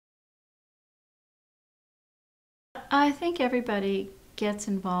I think everybody gets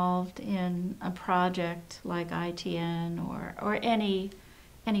involved in a project like ITN or any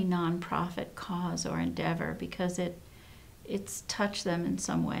nonprofit cause or endeavor because it's touched them in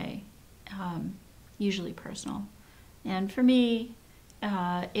some way, usually personal. And for me,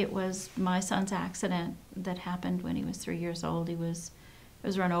 it was my son's accident that happened when he was 3 years old. He was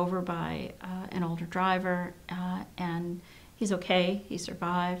run over by an older driver, and he's okay. He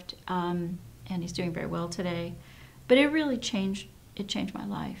survived, and he's doing very well today. But it really changed my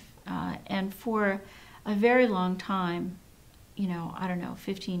life. And for a very long time, I don't know,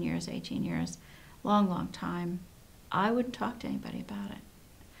 15 years, 18 years, long time, I wouldn't talk to anybody about it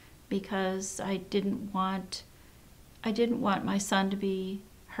because I didn't want my son to be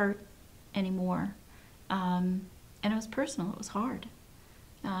hurt anymore. And it was personal, it was hard.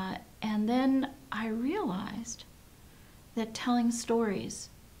 And then I realized that telling stories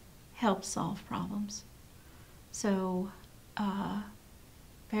helps solve problems. So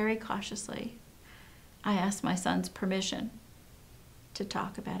very cautiously, I asked my son's permission to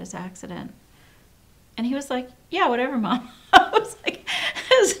talk about his accident. And he was like, yeah, whatever, Mom. I was like,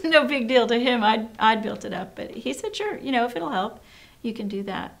 it's no big deal to him. I'd built it up. But he said, sure, if it'll help, you can do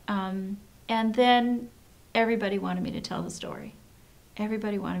that. And then everybody wanted me to tell the story.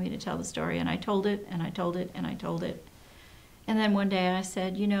 Everybody wanted me to tell the story. And I told it, and I told it, and I told it. And then one day I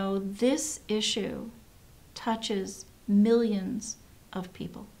said, this issue touches millions of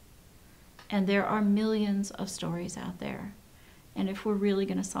people. And there are millions of stories out there. And if we're really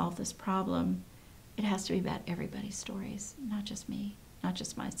going to solve this problem, it has to be about everybody's stories, not just me, not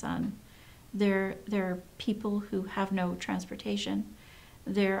just my son. There are people who have no transportation.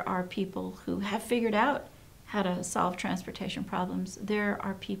 There are people who have figured out how to solve transportation problems. There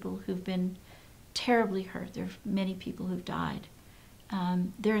are people who've been terribly hurt. There are many people who've died.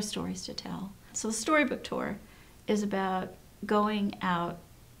 There are stories to tell. So the Storybook Tour is about going out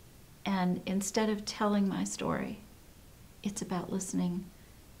and instead of telling my story, it's about listening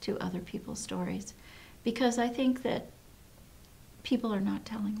to other people's stories. Because I think that people are not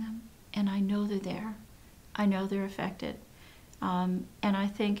telling them. And I know they're there. I know they're affected. And I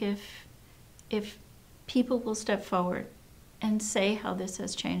think if people will step forward and say how this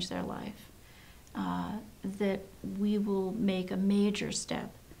has changed their life, that we will make a major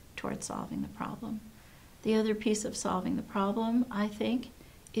step towards solving the problem. The other piece of solving the problem, I think,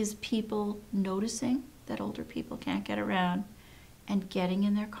 is people noticing that older people can't get around and getting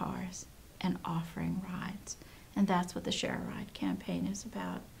in their cars and offering rides. And that's what the Share a Ride campaign is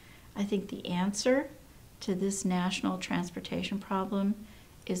about. I think the answer to this national transportation problem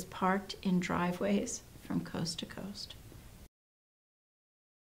is parked in driveways from coast to coast.